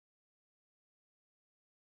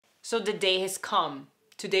So the day has come.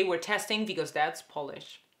 Today we're testing Vigo's dad's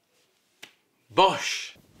Polish.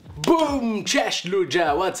 Bosh! Boom! Cześć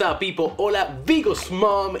ludzie! What's up people? Hola, Vigo's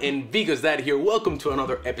mom and Vigo's dad here. Welcome to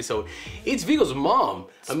another episode. It's Vigo's mom.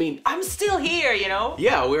 I mean, I'm still here, you know?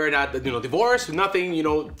 yeah, we're not, divorced, nothing,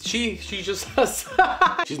 she just has,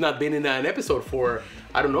 she's not been in an episode for,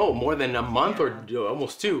 I don't know, more than a month or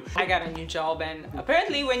almost two. I got a new job, and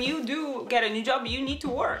apparently when you do get a new job, you need to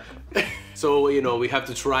work. So, we have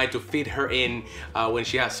to try to fit her in when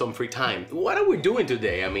she has some free time. What are we doing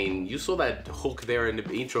today? I mean, you saw that hook there in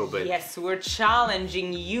the intro, but... Yes, we're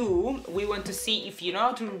challenging you. We want to see if you know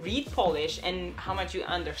how to read Polish and how much you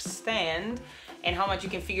understand and how much you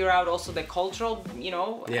can figure out also the cultural,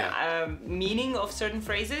 meaning of certain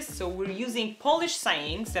phrases. So we're using Polish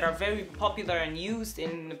sayings that are very popular and used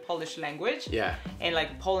in the Polish language. Yeah. And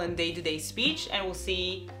like Poland day-to-day speech, and we'll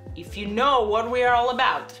see if you know what we are all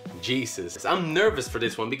about. Jesus, I'm nervous for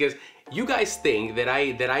this one because you guys think that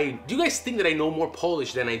I know more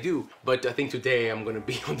Polish than I do, but I think today I'm gonna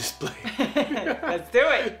be on display. Let's do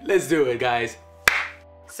it. Let's do it, guys.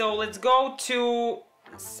 So let's go to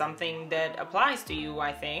something that applies to you,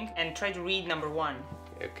 I think, and try to read number one.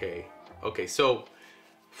 Okay, so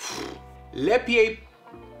lepiej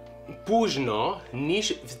późno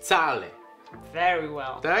niż wcale. Very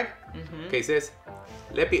well. Tak? Okay, it says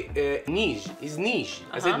lepiej niż is niż.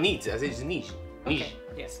 I said nic. I said niż. Niż. Okay.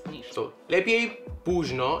 Yes, niż. So lepiej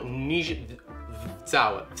późno niż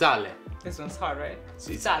wcale. This one's hard, right?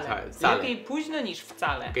 Wcale. Lepiej późno niż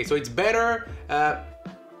wcale. Okay, so it's better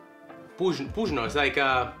późno. It's like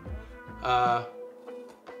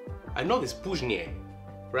I know this późnie,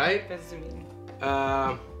 right? What does it mean?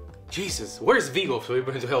 Jesus, where's Vigo so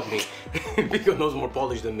able to help me? Vigo knows more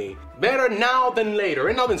Polish than me. Better now than later,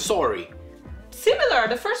 and now than sorry. Similar.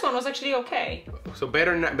 The first one was actually okay. So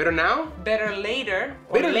better now? Better later.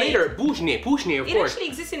 Better later. Później, of course. It actually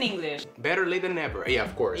exists in English. Better late than never. Yeah,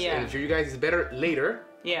 of course. Yeah. And for you guys, it's better later.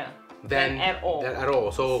 Yeah. Than at all. At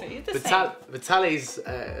all. So Vcale is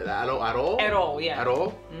at all. At all. Yeah. At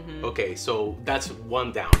all. Okay, so that's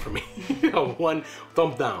one down for me. One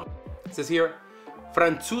thumb down. It says here,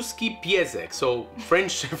 francuski piesek. So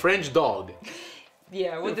French dog.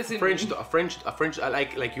 Yeah, what does it French, mean? A French,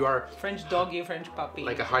 like you are... French doggy, French puppy.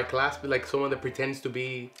 Like a high class, but like someone that pretends to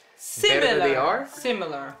be similar, better than they are?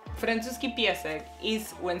 Similar. Francuski piesek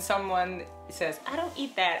is when someone says, I don't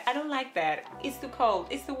eat that, I don't like that, it's too cold,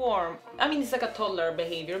 it's too warm. I mean, it's like a toddler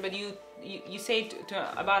behavior, but you say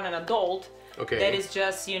about an adult that is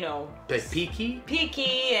just, Like picky?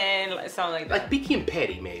 Picky and sound like that. Like picky and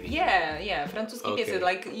petty, maybe. Yeah. Francuski piesek,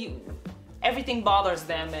 like everything bothers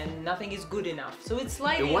them and nothing is good enough. So it's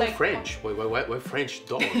slightly and why like... French? Why French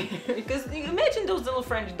dog? Because imagine those little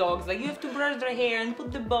French dogs, like you have to brush their hair and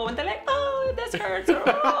put the bow and they're like, oh, this hurts, or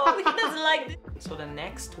oh, he doesn't like this. So the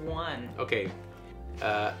next one. Okay.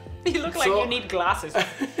 You look like you need glasses.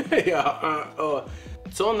 Yeah.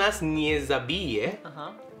 Co nas nie zabije,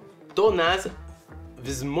 to nas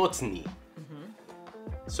wzmocni.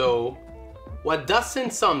 So, what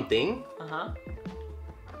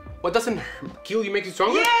doesn't kill you makes you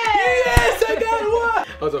stronger? Yes, I got one!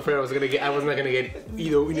 I was afraid I was not gonna get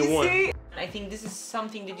either one. See? I think this is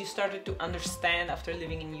something that you started to understand after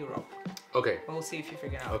living in Europe. Okay. And we'll see if you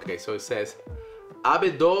figure it out. Okay, so it says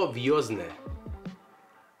Abe do wiosny.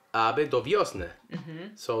 Abe do wiosny.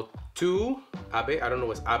 So to Abe, I don't know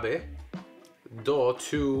what's Abe. Do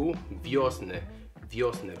to wiosny.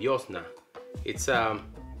 Wiosna. It's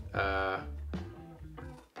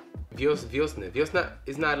Wiosna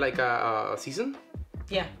is not like a season.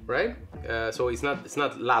 Yeah. Right? So it's not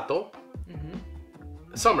lato.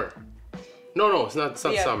 Summer. No, it's not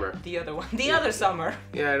summer. The other one. The other summer.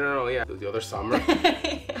 Yeah, no, yeah. The other summer.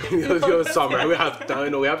 the other summer. We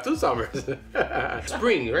have two summers.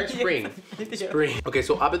 Spring, right? Spring. Spring. Okay,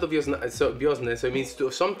 so abe do wiosny, so it means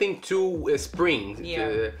something to spring.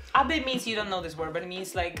 Yeah. Abe means, you don't know this word, but it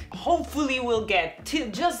means like hopefully we'll get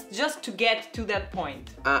just to get to that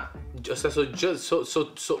point. Just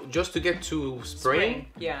to get to spring.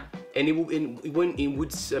 Yeah. And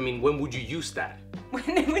when would you use that?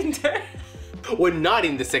 When in winter. We're not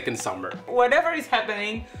in the second summer. Whatever is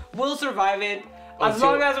happening, we'll survive it as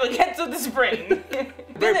long as we get to the spring.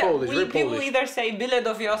 Very Polish, very People Polish. either say byle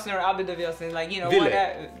do wiosny or abe do wiosny, like,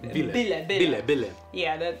 Byle.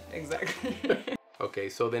 Yeah, that exactly. Okay,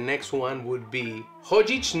 so the next one would be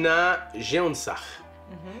chodzić na rzęsach.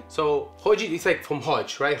 So chodzić, it's like from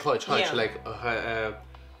chodź, right? Chodź, yeah. Like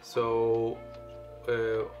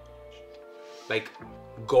like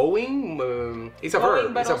going. It's a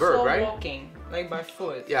verb. It's a verb, right? Walking. Like by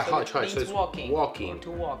foot. Yeah, so chodź, means so it's walking. walking. Or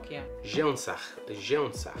to walk, yeah. Rzęsach.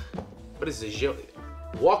 What is it?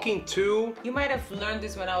 Walking to... You might have learned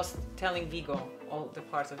this when I was telling Vigo all the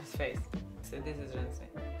parts of his face. So this is rzęsy.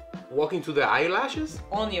 Walking to the eyelashes?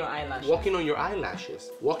 On your eyelashes. Walking on your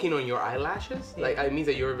eyelashes. Walking on your eyelashes? Yeah. Like, it means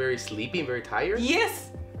that you're very sleepy and very tired?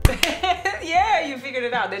 Yes! Yeah, you figured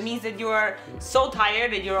it out. That means that you are so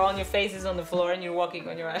tired that you're on your faces on the floor and you're walking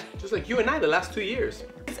on your eyelashes. Just like you and I the last 2 years.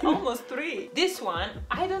 It's almost 3. This one,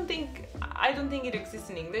 I don't think it exists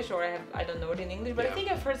in English, or I don't know it in English, but I think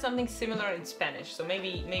I've heard something similar in Spanish. So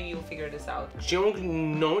maybe you'll figure this out.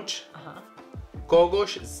 Ciągnąć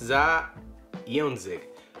kogoś za język.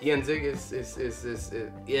 Język is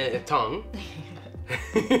tongue.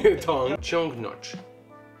 Tongue. Ciągnąć.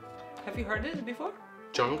 Have you heard this before?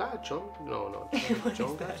 Ciąga? No.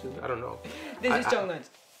 Ciąga? I don't know. This is ciągnąć.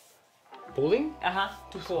 Pulling?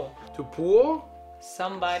 To pull. To pull?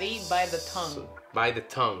 Somebody by the tongue. By the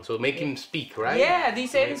tongue. So make him speak, right? Yeah, do you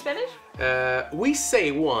say it in Spanish? We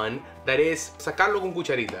say one that is sacarlo con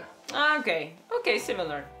cucharita. Okay. Okay,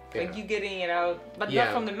 similar. Yeah. Like you getting it out, but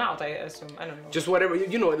not from the mouth, I assume. I don't know. Just whatever,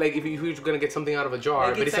 you know, like if you're gonna get something out of a jar,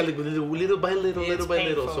 like but it's like little by little,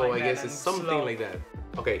 so like I guess it's something slow. like that.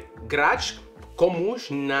 Okay, grać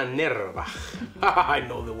komuś na nerwach. I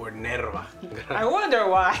know the word nervach. I wonder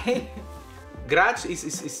why. Grać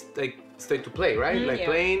is like to play, right? Like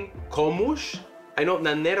playing. Komuś. I know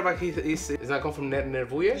na nerwach is that come from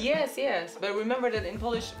nerwuje? Yes, but remember that in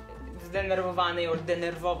Polish, zdenerwowany or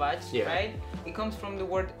denerwować, right? It comes from the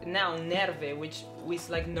word noun, nerwy, which is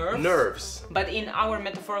like nerves. Nerves. But in our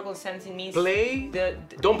metaphorical sense, it means play.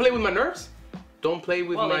 Don't play with my nerves. Don't play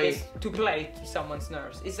with my. It is to play to someone's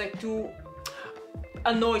nerves. It's like to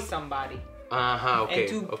annoy somebody. Okay. And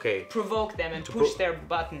to provoke them and push their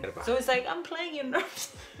button. So it's like I'm playing your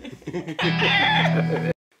nerves.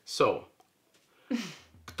 So.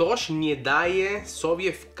 Ktoś nie daje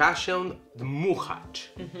sobie w kaszę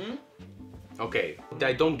dmuchać. Okay.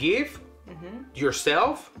 I don't give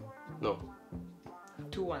yourself. No.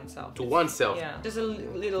 To oneself. To oneself. Yeah. Just a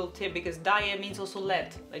little tip, because daje means also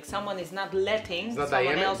let. Like someone is not letting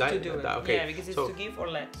someone else to do it. Okay. Yeah, because it's to give or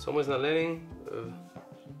let. Someone's not letting.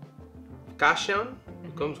 Kaszę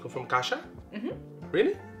comes from kasha.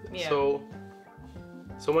 Really? Yeah. So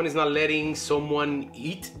someone is not letting someone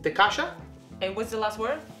eat the kasha. And what's the last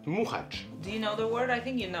word? Dmuchać. Do you know the word? I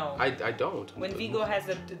think you know. I don't. When Vigo has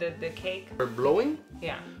the cake. Or blowing?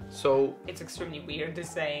 Yeah. So it's extremely weird, this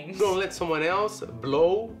saying. Don't let someone else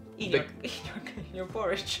blow your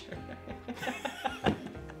porridge.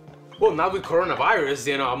 Well, now with coronavirus,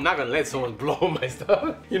 you know, I'm not gonna let someone blow my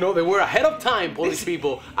stuff. You know, they were ahead of time, Polish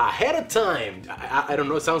people. Ahead of time. I don't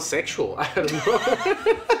know, it sounds sexual. I don't know.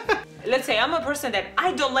 Let's say I'm a person that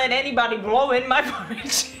I don't let anybody blow in my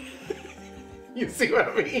porridge. You see what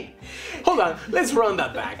I mean? Hold on, let's run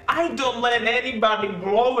that back. I don't let anybody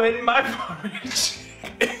blow in my porridge.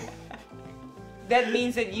 That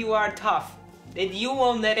means that you are tough. That you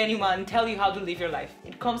won't let anyone tell you how to live your life.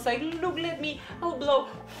 It comes like, look, I'll blow.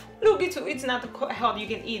 Look, it's not hot, you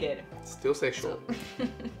can eat it. Still sexual.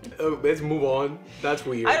 Let's move on. That's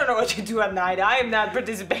weird. I don't know what you do at night. I am not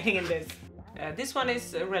participating in this. This one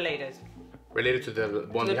is related. Related to the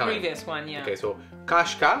one behind? The previous one, yeah. Okay, so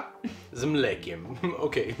kaszka z mlekiem.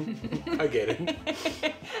 Okay, I get it.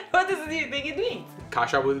 What does you think it means?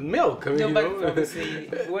 Kasha with milk. I mean, no, you but know? obviously,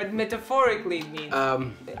 what metaphorically it means.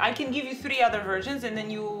 I can give you 3 other versions and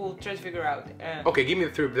then you will try to figure out. Okay, give me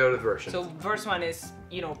the 3 other versions. So first one is,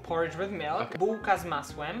 you know, porridge with milk. Okay. Bułka z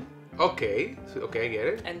masłem. Okay, okay, I get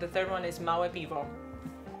it. And the third one is małe piwo.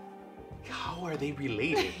 How are they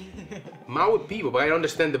related? Małe piwo, but I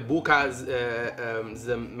understand the bułka z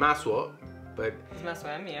masło, but... Z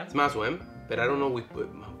masłem, yeah. Z masłem, but I don't know with...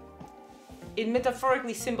 It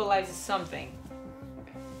metaphorically symbolizes something.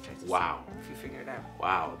 Wow. If you figure it out.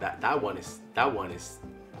 Wow, that one is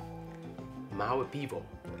małe piwo,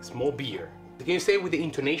 small beer. Can you say it with the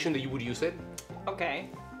intonation that you would use it? Okay.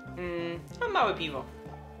 Małe piwo.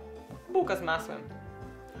 Bułka z masłem.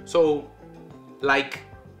 So, like...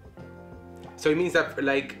 So it means that,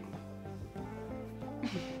 like...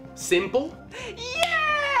 Simple?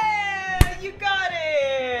 Yeah! You got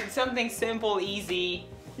it! Something simple, easy.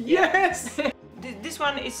 Yes! This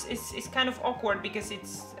one is kind of awkward because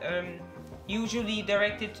it's usually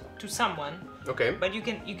directed to someone. Okay. But you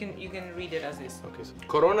can read it as this. Okay. So,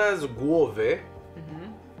 korona z głowy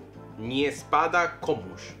nie spada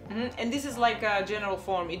komuś. And this is like a general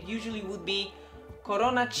form. It usually would be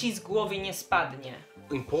korona ci z głowy nie spadnie.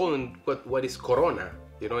 In Poland, what is korona?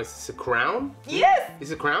 You know, it's a crown? Yes!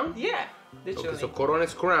 Is it a crown? Yeah, literally. Okay, so korona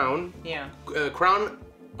is crown. Yeah. Crown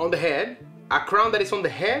on the head, A crown that is on the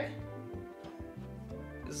head?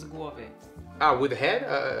 Z głowy. Ah, with the head?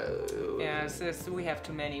 Yeah, so we have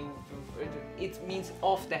too many. It means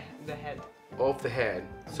off the head. Off the head.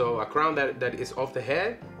 So a crown that is off the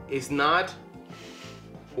head is not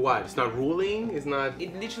what? It's not ruling? It's not...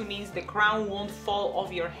 It literally means the crown won't fall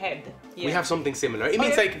off your head. Yeah. We have something similar. It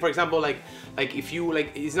means like, for example, like if you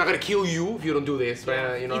like, it's not gonna kill you if you don't do this,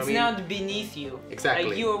 right? You know what I mean? It's not beneath you.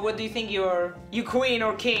 Exactly. Like what do you think you're queen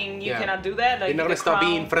or king? You cannot do that. Like you're not gonna stop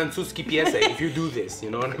being francuski piese if you do this.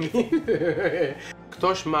 You know what I mean?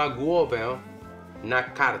 Ktoś ma głowę na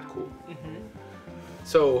kartku.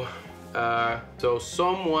 So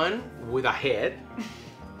someone with a head.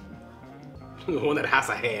 The one that has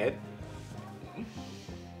a head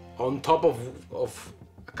on top of a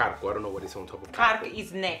karku. I don't know what is on top of kark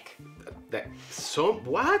is neck.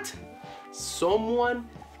 What? Someone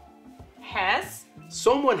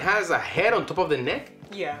has a head on top of the neck?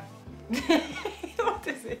 Yeah. What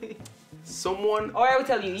is it? Someone. Or I will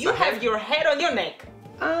tell you, you have your head on your neck.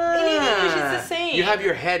 In English it's the same. You have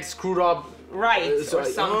your head screwed up. Right, or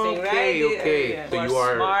something, right? Okay. Yeah. So you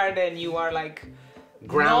are smart and you are like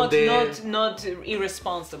grounded. Not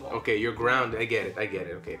irresponsible. Okay, you're grounded. I get it.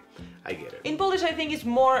 Okay, I get it. In Polish, I think it's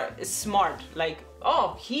more smart. Like,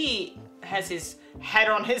 oh, he has his head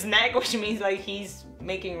on his neck, which means like he's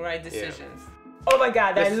making right decisions. Yeah. Oh my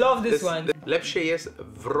God, I love this one. Lepsze jest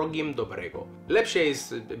wrogiem dobrego. Lepsze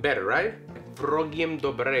is better, right? Wrogiem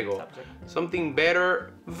dobrego. Subject. Something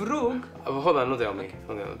better. Wróg. Oh, hold on, no tell me.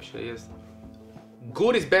 Hold on, lepsze jest.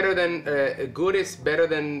 Good is better than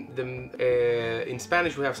in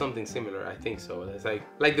Spanish we have something similar. I think so. It's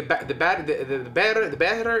like the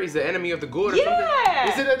better is the enemy of the good or something.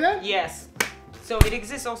 Is it like that? Yes. So it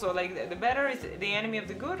exists also like the better is the enemy of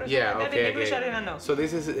the good or something like that. In English I didn't know. So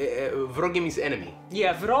this is wrogiem is enemy.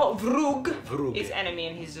 Yeah, wróg is enemy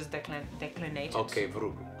and he's just declinated. Okay,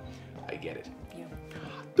 wróg. I get it. Yeah.